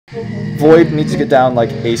Void needs to get down like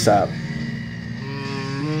ASAP.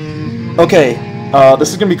 Okay, this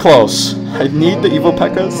is gonna be close. I need the Evo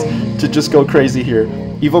Pekkas to just go crazy here.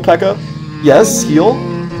 Evo Pekka? Yes, heal?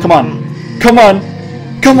 Come on. Come on!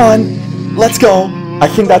 Come on! Let's go! I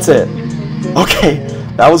think that's it. Okay,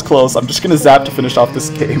 that was close. I'm just gonna zap to finish off this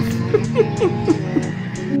game.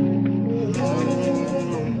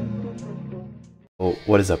 Oh,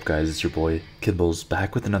 what is up guys, it's your boy Kidbles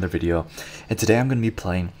back with another video, and today I'm going to be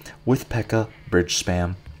playing with PEKKA Bridge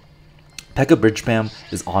Spam. PEKKA Bridge Spam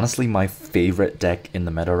is honestly my favorite deck in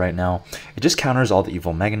the meta right now. It just counters all the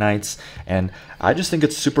evil Mega Knights, and I just think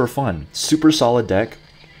it's super fun, super solid deck,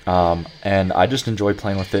 and I just enjoy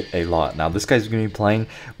playing with it a lot. Now this guy's going to be playing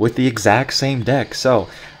with the exact same deck, so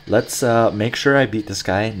let's make sure I beat this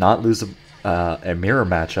guy, not lose a mirror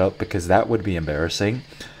matchup, because that would be embarrassing.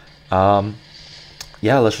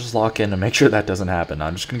 Yeah, let's just lock in and make sure that doesn't happen.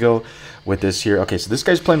 I'm just going to go with this here. Okay, so this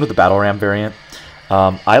guy's playing with the Battle Ram variant.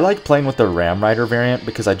 I like playing with the Ram Rider variant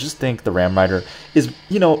because I just think the Ram Rider is,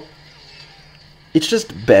 you know, it's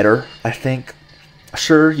just better, I think.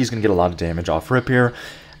 Sure, he's going to get a lot of damage off rip here,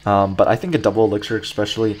 but I think a double elixir,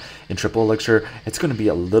 especially in triple elixir, it's going to be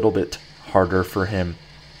a little bit harder for him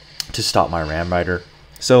to stop my Ram Rider.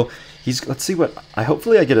 So let's see what,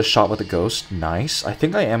 hopefully I get a shot with a ghost. Nice. I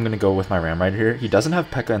think I am going to go with my Ram Rider here. He doesn't have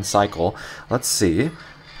P.E.K.K.A and Cycle. Let's see.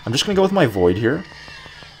 I'm just going to go with my Void here.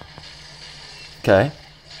 Okay.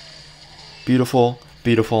 Beautiful.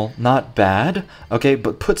 Beautiful. Not bad. Okay,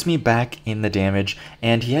 but puts me back in the damage.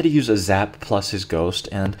 And he had to use a Zap plus his Ghost.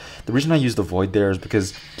 And the reason I used the Void there is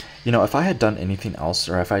because, you know, if I had done anything else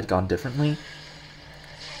or if I had gone differently...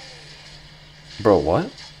 Bro, what?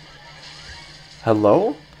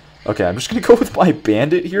 Hello? Okay, I'm just gonna go with my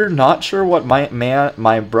Bandit here. Not sure what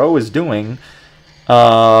my bro is doing.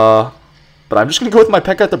 But I'm just gonna go with my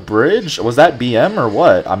P.E.K.K.A at the bridge. Was that BM or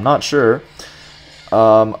what? I'm not sure.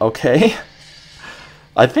 Okay.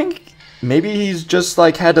 I think maybe he's just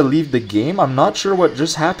like had to leave the game. I'm not sure what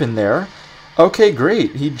just happened there. Okay,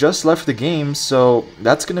 great. He just left the game, so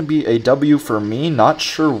that's gonna be a W for me. Not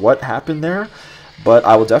sure what happened there, but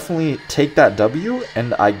I will definitely take that W,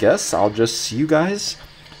 and I guess I'll just see you guys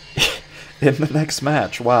in the next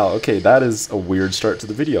match. Wow, okay, that is a weird start to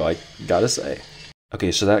the video, I gotta say.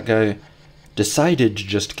 Okay, so that guy decided to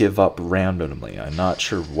just give up randomly. I'm not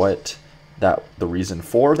sure what the reason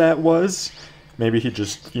for that was. Maybe he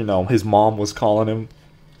just, you know, his mom was calling him,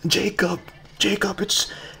 Jacob, it's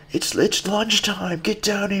lunchtime, get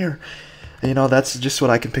down here. You know, that's just what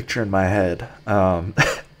I can picture in my head.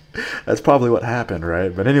 That's probably what happened,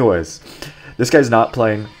 right? But anyways, this guy's not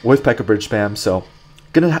playing with P.E.K.K.A Bridge Spam, so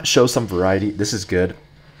gonna show some variety. This is good.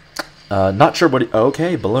 Not sure what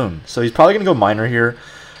okay, Balloon. So he's probably gonna go Miner here.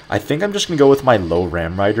 I think I'm just gonna go with my low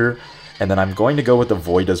Ram Rider, and then I'm going to go with the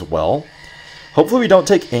Void as well. Hopefully we don't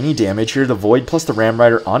take any damage here. The Void plus the Ram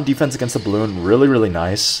Rider on defense against the Balloon, really, really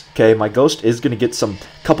nice. Okay, my Ghost is gonna get some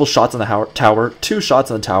couple shots on the tower, 2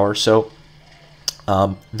 shots on the tower, so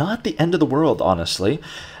not the end of the world, honestly.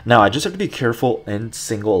 Now I just have to be careful in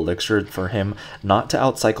single elixir for him not to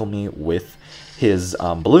outcycle me with his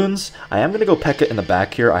balloons. I am going to go P.E.K.K.A in the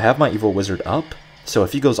back here. I have my Evil Wizard up, so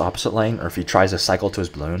if he goes opposite lane or if he tries to cycle to his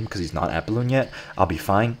balloon because he's not at balloon yet, I'll be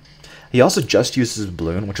fine. He also just uses his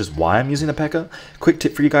balloon, which is why I'm using the P.E.K.K.A. Quick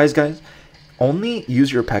tip for you guys, only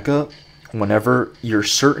use your P.E.K.K.A whenever you're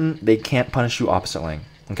certain they can't punish you opposite lane,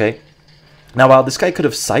 okay? Now, while this guy could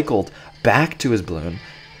have cycled back to his balloon,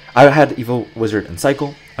 I had Evil Wizard and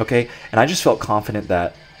Cycle, okay? And I just felt confident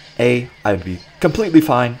that A, I would be completely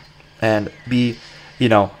fine, and B, you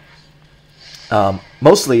know,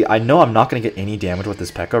 mostly, I know I'm not going to get any damage with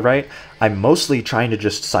this P.E.K.K.A, right? I'm mostly trying to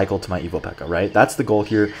just cycle to my Evil P.E.K.K.A, right? That's the goal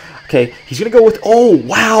here. Okay, he's going to go with, oh,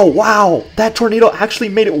 wow, that Tornado actually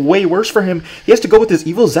made it way worse for him. He has to go with his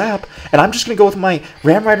Evil Zap, and I'm just going to go with my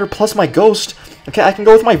Ram Rider plus my Ghost. Okay, I can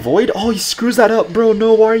go with my Void. Oh, he screws that up, bro.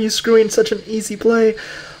 No, why are you screwing such an easy play?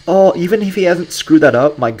 Oh, even if he hasn't screwed that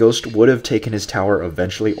up, my Ghost would have taken his tower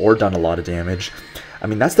eventually or done a lot of damage. I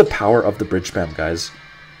mean, that's the power of the Bridge Spam, guys.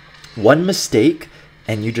 One mistake,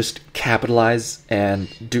 and you just capitalize and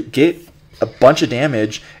get a bunch of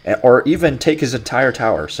damage, or even take his entire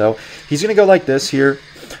tower. So he's going to go like this here.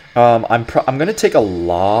 I'm going to take a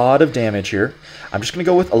lot of damage here. I'm just going to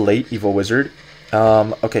go with a late Evil Wizard.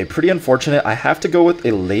 Okay, pretty unfortunate. I have to go with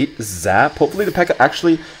a late Zap. Hopefully the P.E.K.K.A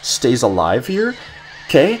actually stays alive here.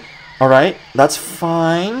 Okay, alright, that's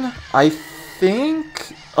fine, I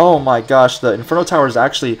think. Oh my gosh, the Inferno Tower is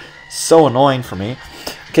actually so annoying for me.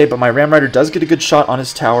 Okay, but my Ram Rider does get a good shot on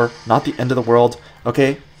his tower. Not the end of the world.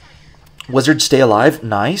 Okay, Wizard stay alive.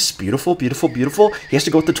 Nice. Beautiful, beautiful, beautiful. He has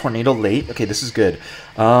to go with the tornado late. Okay, this is good.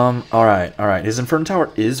 Alright, alright. His Inferno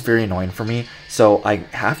Tower is very annoying for me. So I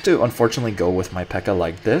have to, unfortunately, go with my P.E.K.K.A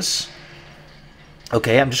like this.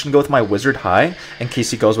 Okay, I'm just going to go with my Wizard high in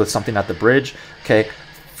case he goes with something at the bridge. Okay,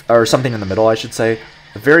 or something in the middle, I should say.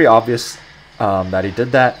 Very obvious that he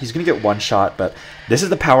did that. He's going to get one shot, but this is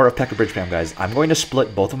the power of P.E.K.K.A Bridge Spam, guys. I'm going to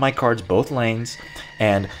split both of my cards, both lanes,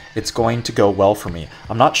 and it's going to go well for me.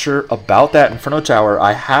 I'm not sure about that Inferno Tower.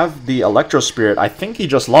 I have the Electro Spirit. I think he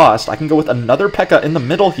just lost. I can go with another P.E.K.K.A in the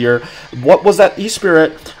middle here. What was that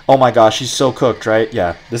E-Spirit? Oh my gosh, he's so cooked, right?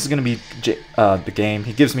 Yeah, this is going to be the game.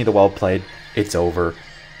 He gives me the well played. It's over.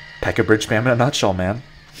 P.E.K.K.A Bridge Spam in a nutshell, man.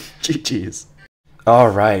 GG's.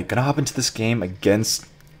 Alright, gonna hop into this game against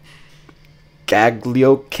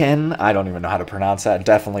Gaglioken. I don't even know how to pronounce that.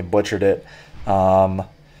 Definitely butchered it.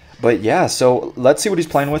 But yeah, so let's see what he's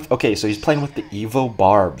playing with. Okay, so he's playing with the Evo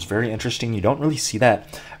Barbs. Very interesting. You don't really see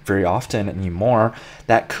that very often anymore.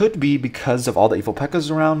 That could be because of all the Evo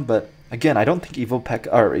P.E.K.K.As around, but again, I don't think Evo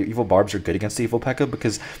P.E.K.K.A or Evo Barbs are good against the Evo P.E.K.K.A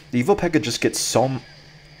because the Evo P.E.K.K.A just gets a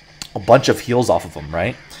bunch of heals off of them,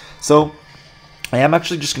 right? So I am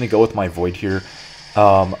actually just going to go with my Void here.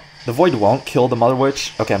 The Void won't kill the Mother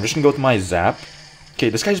Witch. Okay, I'm just going to go with my Zap. Okay,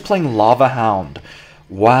 this guy's playing Lava Hound.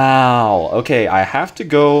 Wow. Okay, I have to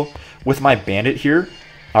go with my Bandit here,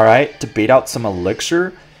 alright, to bait out some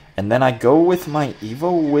Elixir. And then I go with my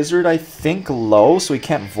Evo Wizard, I think, low, so he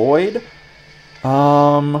can't Void.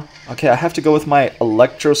 Okay, I have to go with my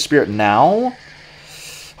Electro Spirit now.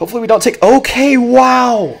 Hopefully we don't take... Okay,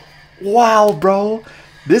 wow! Wow, bro.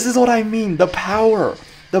 This is what I mean. The power.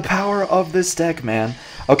 The power of this deck, man.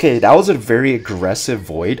 Okay, that was a very aggressive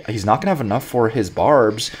Void. He's not going to have enough for his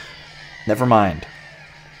Barbs. Never mind.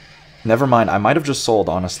 Never mind. I might have just sold,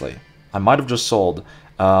 honestly. I might have just sold.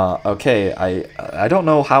 Okay, I don't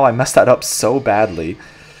know how I messed that up so badly.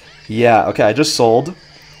 Yeah, okay, I just sold.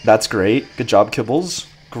 That's great. Good job, Kibbles.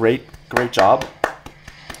 Great job.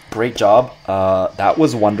 Great job. That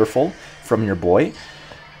was wonderful from your boy.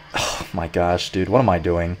 Oh my gosh, dude. What am I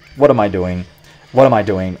doing? What am I doing? What am I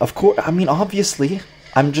doing? Of course, I mean, obviously,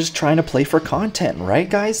 I'm just trying to play for content, right,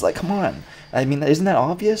 guys? Like, come on. I mean, isn't that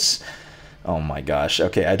obvious? Oh my gosh.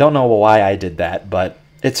 Okay, I don't know why I did that, but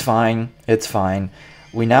it's fine. It's fine.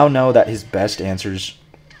 We now know that his best answers...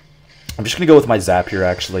 I'm just going to go with my Zap here,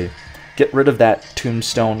 actually. Get rid of that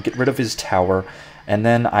Tombstone. Get rid of his tower. And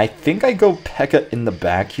then I think I go P.E.K.K.A in the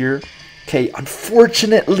back here. Okay,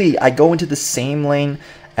 unfortunately, I go into the same lane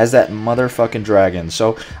as that motherfucking dragon.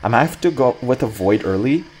 So I'm going to have to go with a Void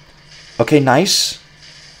early. Okay, nice.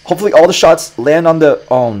 Hopefully all the shots land on the...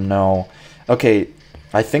 Oh, no. Okay,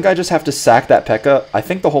 I think I just have to sack that P.E.K.K.A. I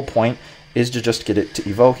think the whole point is to just get it to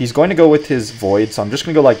Evo. He's going to go with his Void, so I'm just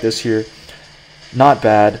going to go like this here. Not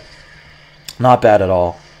bad. Not bad at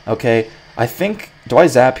all. Okay, I think... Do I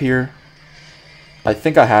Zap here? I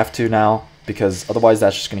think I have to now, because otherwise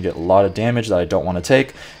that's just going to get a lot of damage that I don't want to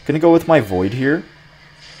take. Going to go with my Void here.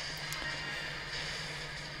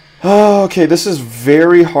 Oh, okay, this is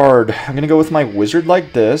very hard. I'm going to go with my Wizard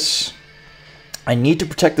like this. I need to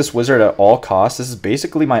protect this Wizard at all costs. This is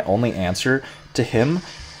basically my only answer to him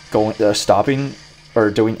stopping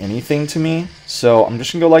or doing anything to me. So I'm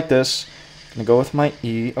just going to go like this. I'm going to go with my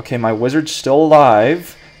E. Okay, my Wizard's still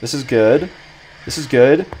alive. This is good. This is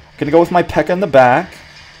good. I'm going to go with my P.E.K.K.A in the back.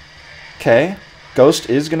 Okay.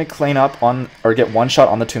 Ghost is going to clean up on, or get one shot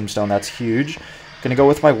on the Tombstone. That's huge. I'm going to go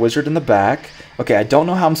with my Wizard in the back. Okay, I don't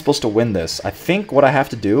know how I'm supposed to win this. I think what I have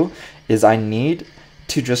to do is I need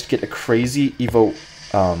to just get a crazy Evo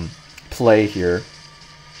play here.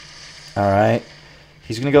 Alright.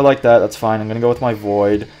 He's going to go like that. That's fine. I'm going to go with my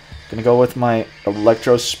Void. Going to go with my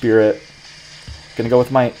Electro Spirit. Going to go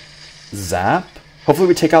with my Zap. Hopefully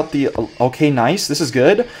we take out the... Okay, nice. This is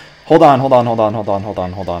good. Hold on. I'm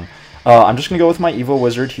just going to go with my Evo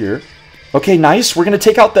Wizard here. Okay, nice. We're going to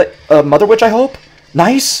take out the Mother Witch, I hope.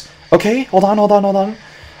 Nice. Okay, hold on.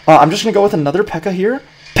 I'm just going to go with another P.E.K.K.A here.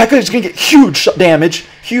 P.E.K.K.A is going to get huge damage.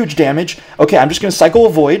 Huge damage. Okay, I'm just going to cycle a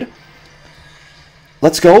Void.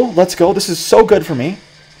 Let's go. This is so good for me.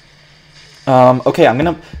 Okay, I'm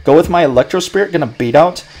going to go with my Electro Spirit. Going to bait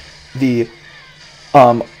out the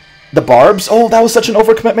Barbs. Oh, that was such an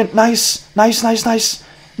overcommitment. Nice.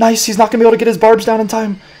 He's not going to be able to get his Barbs down in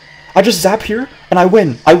time. I just Zap here, and I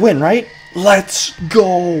win. Right? Let's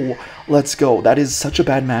go. That is such a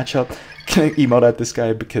bad matchup. Can I emote at this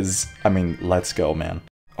guy? Because, I mean, let's go, man.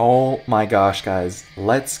 Oh my gosh, guys.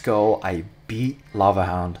 Let's go. I beat Lava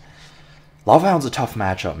Hound. Lava Hound's a tough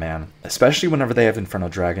matchup, man. Especially whenever they have Inferno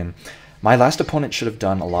Dragon. My last opponent should have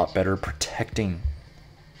done a lot better protecting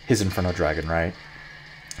his Inferno Dragon, right?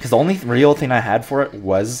 Because the only real thing I had for it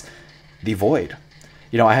was the Void.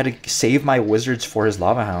 You know, I had to save my wizards for his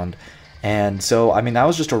Lava Hound. And so, I mean, that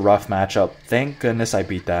was just a rough matchup. Thank goodness I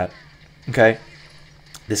beat that. Okay.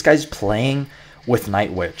 This guy's playing with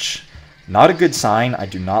Night Witch. Not a good sign. I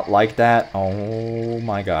do not like that. Oh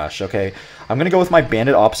my gosh. Okay. I'm going to go with my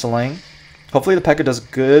Bandit Opsalang. Hopefully the P.E.K.K.A does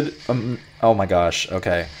good. Oh my gosh.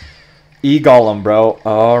 Okay. E-Golem, bro.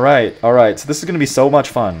 Alright. Alright. So this is going to be so much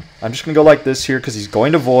fun. I'm just going to go like this here because he's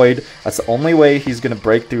going to Void. That's the only way he's going to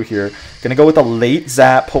break through here. Going to go with a late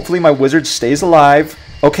Zap. Hopefully my Wizard stays alive.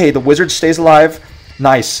 Okay, the Wizard stays alive.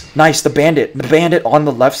 Nice. Nice. The Bandit. The Bandit on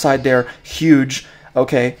the left side there. Huge.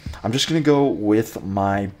 Okay. I'm just going to go with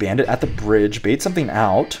my Bandit at the bridge. Bait something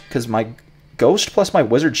out because my Ghost plus my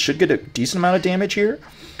Wizard should get a decent amount of damage here.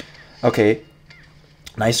 Okay.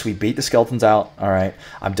 Nice, we bait the skeletons out. Alright,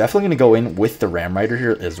 I'm definitely going to go in with the Ram Rider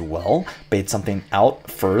here as well. Bait something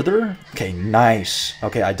out further. Okay, nice.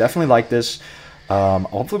 Okay, I definitely like this.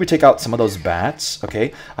 Hopefully we take out some of those bats.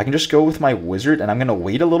 Okay, I can just go with my Wizard, and I'm going to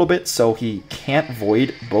wait a little bit so he can't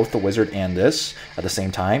Void both the Wizard and this at the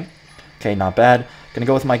same time. Okay, not bad. Going to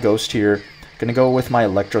go with my Ghost here. Going to go with my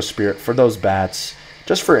Electro Spirit for those bats.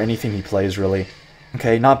 Just for anything he plays, really.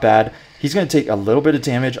 Okay, not bad. He's going to take a little bit of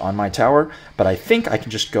damage on my tower, but I think I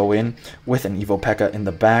can just go in with an Evo P.E.K.K.A in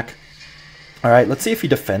the back. Alright, let's see if he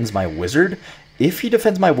defends my Wizard. If he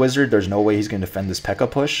defends my Wizard, there's no way he's going to defend this P.E.K.K.A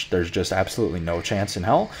push. There's just absolutely no chance in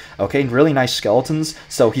hell. Okay, really nice skeletons.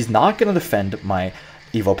 So he's not going to defend my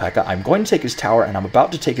Evo P.E.K.K.A. I'm going to take his tower, and I'm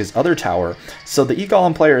about to take his other tower. So the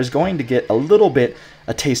E-Golem player is going to get a little bit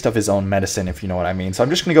a taste of his own medicine, if you know what I mean. So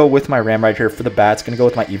I'm just going to go with my Ram right here for the bats. Going to go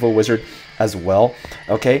with my Evo Wizard as well.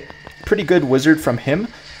 Okay. Pretty good Wizard from him.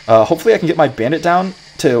 Hopefully I can get my Bandit down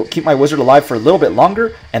to keep my Wizard alive for a little bit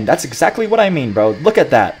longer, and that's exactly what I mean, bro. Look at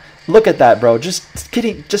that. Look at that, bro. Just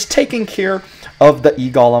taking care of the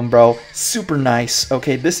E-Golem, bro. Super nice.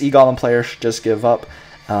 Okay, this E-Golem player should just give up.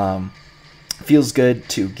 Feels good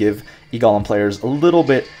to give E-Golem players a little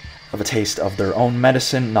bit of a taste of their own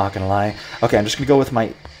medicine, not gonna lie. Okay, I'm just gonna go with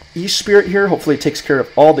my E-Spirit here. Hopefully it takes care of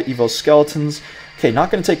all the Evo Skeletons. Okay,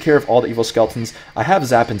 not going to take care of all the Evil Skeletons. I have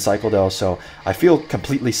Zap and Cycle though, so I feel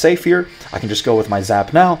completely safe here. I can just go with my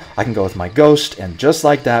Zap now. I can go with my Ghost, and just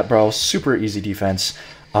like that, bro, super easy defense.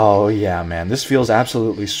 Oh yeah, man, this feels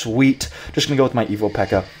absolutely sweet. Just going to go with my Evo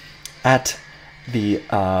P.E.K.K.A at the,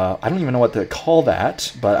 I don't even know what to call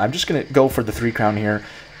that, but I'm just going to go for the 3 crown here.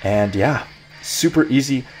 And yeah, super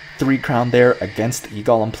easy 3 crown there against the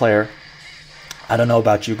E-Golem player. I don't know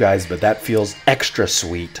about you guys, but that feels extra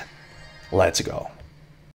sweet. Let's go.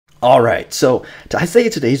 Alright, so I say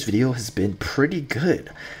today's video has been pretty good.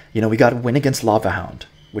 You know, we got a win against Lava Hound,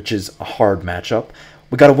 which is a hard matchup.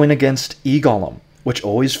 We got a win against E-Golem, which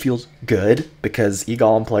always feels good because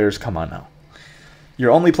E-Golem players, come on now.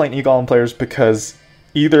 You're only playing E-Golem players because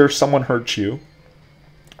either someone hurts you,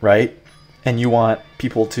 right? And you want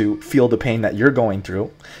people to feel the pain that you're going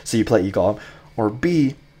through, so you play E-Golem. Or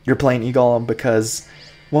B, you're playing E-Golem because,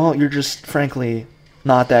 well, you're just frankly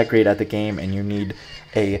not that great at the game, and you need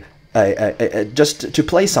just to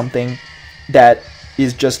play something that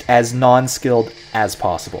is just as non-skilled as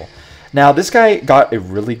possible. Now, this guy got a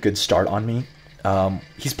really good start on me.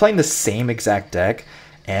 He's playing the same exact deck,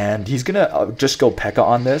 and he's gonna just go P.E.K.K.A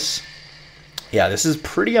on this. Yeah, this is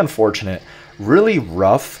pretty unfortunate. Really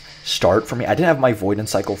rough start for me. I didn't have my Void and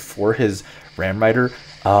Cycle for his Ram Rider.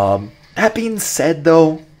 That being said,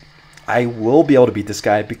 though, I will be able to beat this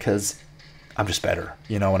guy because I'm just better,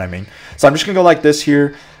 you know what I mean? So I'm just going to go like this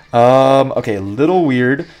here. Okay, a little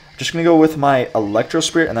weird. Just going to go with my Electro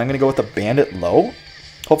Spirit, and I'm going to go with the Bandit low.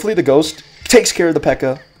 Hopefully the Ghost takes care of the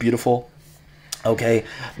P.E.K.K.A. Beautiful. Okay,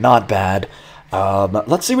 not bad.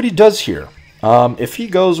 Let's see what he does here. If he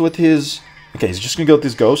goes with his... Okay, he's just going to go with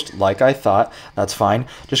his Ghost, like I thought. That's fine.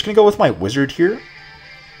 Just going to go with my Wizard here.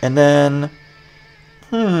 And then...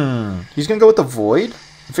 He's going to go with the Void.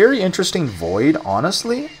 Very interesting Void,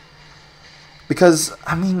 honestly. Because,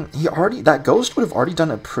 I mean, that Ghost would have already done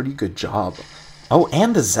a pretty good job. Oh,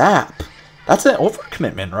 and the Zap. That's an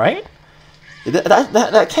overcommitment, right?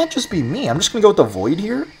 That can't just be me. I'm just going to go with the Void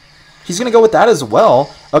here. He's going to go with that as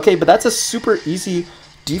well. Okay, but that's a super easy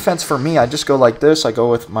defense for me. I just go like this. I go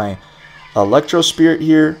with my Electro Spirit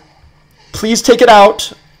here. Please take it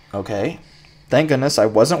out. Okay. Thank goodness. I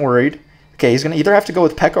wasn't worried. Okay, he's going to either have to go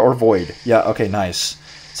with P.E.K.K.A or Void. Yeah, okay, nice.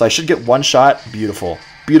 So I should get one shot. Beautiful.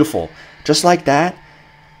 Beautiful. Just like that.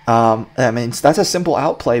 I mean, that's a simple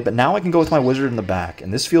outplay, but now I can go with my Wizard in the back,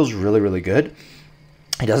 and this feels really, really good.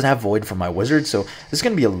 He doesn't have Void for my Wizard, so this is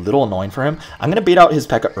going to be a little annoying for him. I'm going to bait out his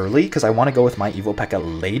P.E.K.K.A early because I want to go with my Evo P.E.K.K.A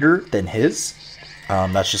later than his.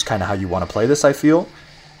 That's just kind of how you want to play this, I feel.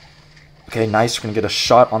 Okay, nice. We're going to get a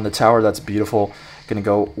shot on the tower. That's beautiful. Going to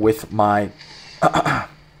go with my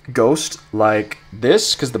ghost like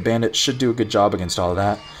this, because the bandit should do a good job against all of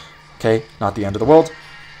that. Okay, not the end of the world.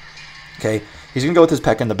 Okay, he's going to go with his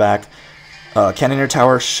P.E.K.K.A in the back. Cannoneer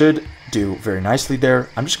tower should do very nicely there.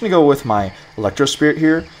 I'm just going to go with my Electro Spirit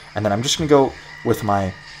here, and then I'm just going to go with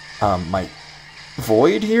my my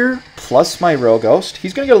Void here, plus my Royal Ghost.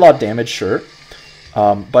 He's going to get a lot of damage, sure,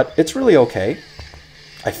 but it's really okay.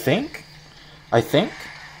 I think.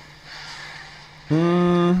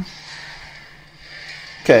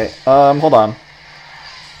 Okay, hold on.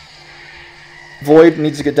 Void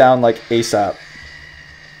needs to get down, like, ASAP.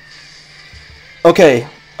 Okay,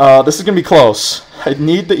 this is gonna be close. I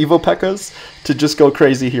need the Evo P.E.K.K.As to just go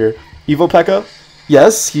crazy here. Evo P.E.K.K.A?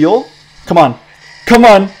 Yes, heal. Come on. Come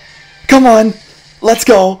on. Come on. Let's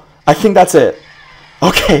go. I think that's it.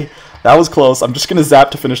 Okay, that was close. I'm just gonna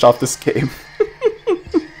zap to finish off this game.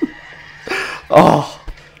 Oh,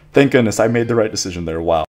 thank goodness I made the right decision there.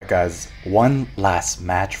 Wow. Guys, one last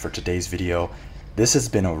match for today's video. This has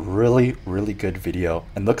been a really good video,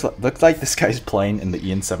 and looks like this guy's playing in the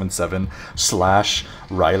Ian77 /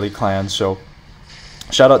 Riley clan, so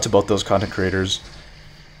shout out to both those content creators.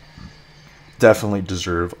 Definitely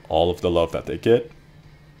deserve all of the love that they get,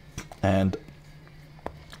 and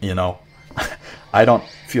you know, I don't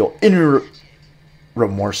feel any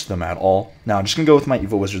remorse to them at all. Now I'm just gonna go with my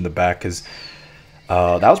Evil Wizard in the back, because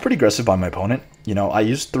that was pretty aggressive by my opponent. You know, I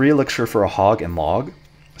used 3 elixir for a hog and log,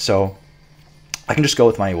 so I can just go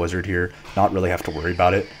with my wizard here, not really have to worry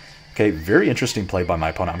about it. Okay, very interesting play by my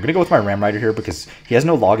opponent. I'm going to go with my Ram Rider here because he has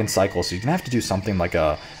no log and cycle, so he's going to have to do something like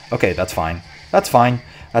a... Okay, that's fine. That's fine.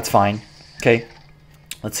 That's fine. Okay,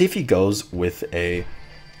 let's see if he goes with a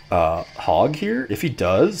hog here. If he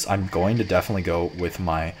does, I'm going to definitely go with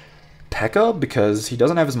my P.E.K.K.A because he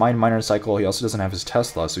doesn't have his Mind Miner cycle. He also doesn't have his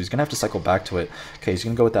Tesla, so he's going to have to cycle back to it. Okay, he's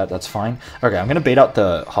going to go with that. That's fine. Okay, I'm going to bait out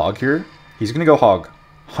the hog here. He's going to go hog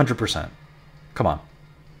 100%. Come on.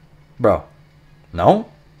 Bro. No?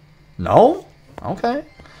 No? Okay.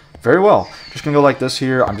 Very well. Just going to go like this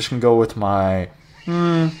here. I'm just going to go with my...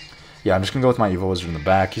 Yeah, I'm just going to go with my Evil Wizard in the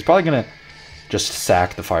back. He's probably going to just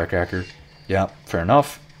sack the Firecracker. Yeah, fair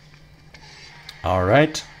enough.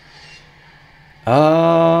 Alright.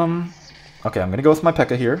 Okay, I'm going to go with my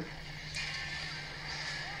P.E.K.K.A here.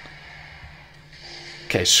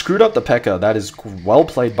 Okay, screwed up the P.E.K.K.A. That is well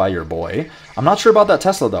played by your boy. I'm not sure about that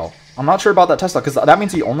Tesla, though. I'm not sure about that Tesla, because that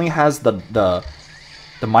means he only has the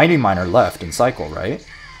Mighty Miner left in cycle, right?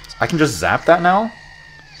 I can just zap that now.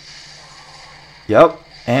 Yep,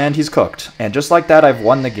 and he's cooked. And just like that, I've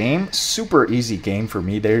won the game. Super easy game for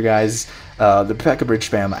me there, guys. The P.E.K.K.A bridge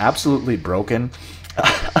spam, absolutely broken.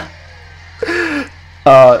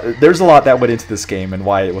 There's a lot that went into this game and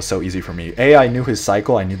why it was so easy for me. A, I knew his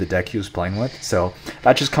cycle, I knew the deck he was playing with, so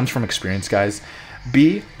that just comes from experience, guys.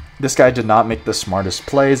 B, this guy did not make the smartest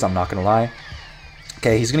plays, I'm not going to lie.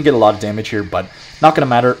 Okay, he's going to get a lot of damage here, but not going to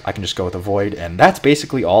matter. I can just go with a Void, and that's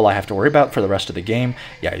basically all I have to worry about for the rest of the game.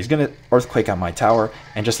 Yeah, he's going to Earthquake on my tower,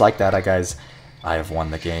 and just like that, guys, I have won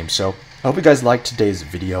the game. So I hope you guys liked today's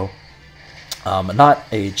video. Not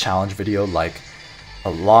a challenge video like a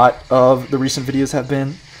lot of the recent videos have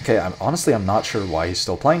been. Okay, honestly, I'm not sure why he's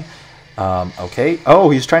still playing. Okay. Oh,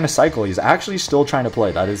 he's trying to cycle. He's actually still trying to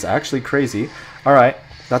play. That is actually crazy. All right,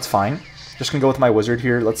 that's fine. Just going to go with my wizard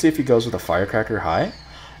here. Let's see if he goes with a Firecracker high.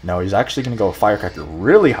 No, he's actually going to go with Firecracker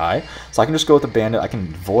really high. So I can just go with the Bandit. I can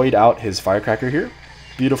void out his Firecracker here.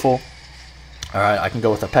 Beautiful. All right, I can go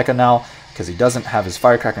with a P.E.K.K.A now because he doesn't have his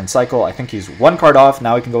Firecracker in cycle. I think he's 1 card off.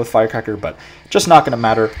 Now he can go with Firecracker, but just not going to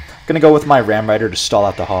matter. Going to go with my Ram Rider to stall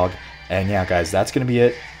out the hog. And yeah, guys, that's going to be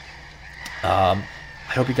it. I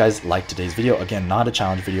hope you guys liked today's video. Again, not a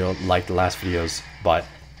challenge video like the last videos, but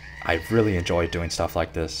I really enjoy doing stuff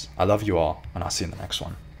like this. I love you all, and I'll see you in the next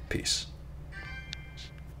one. Peace.